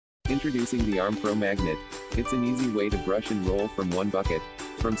Introducing the Arm Pro Magnet. It's an easy way to brush and roll from one bucket.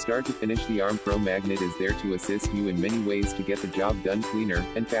 From start to finish, the Arm Pro Magnet is there to assist you in many ways to get the job done cleaner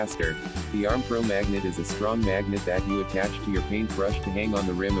and faster. The Arm Pro Magnet is a strong magnet that you attach to your paintbrush to hang on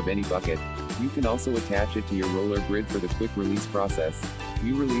the rim of any bucket. You can also attach it to your roller grid for the quick release process.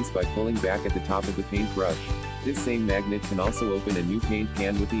 You release by pulling back at the top of the paintbrush. This same magnet can also open a new paint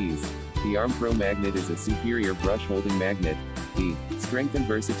can with ease. The Arm Pro Magnet is a superior brush holding magnet. The strength and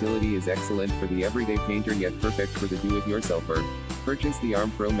versatility is excellent for the everyday painter, yet perfect for the do-it-yourselfer. Purchase the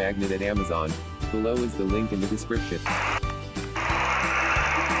Arm Pro Magnet at Amazon. Below is the link in the description.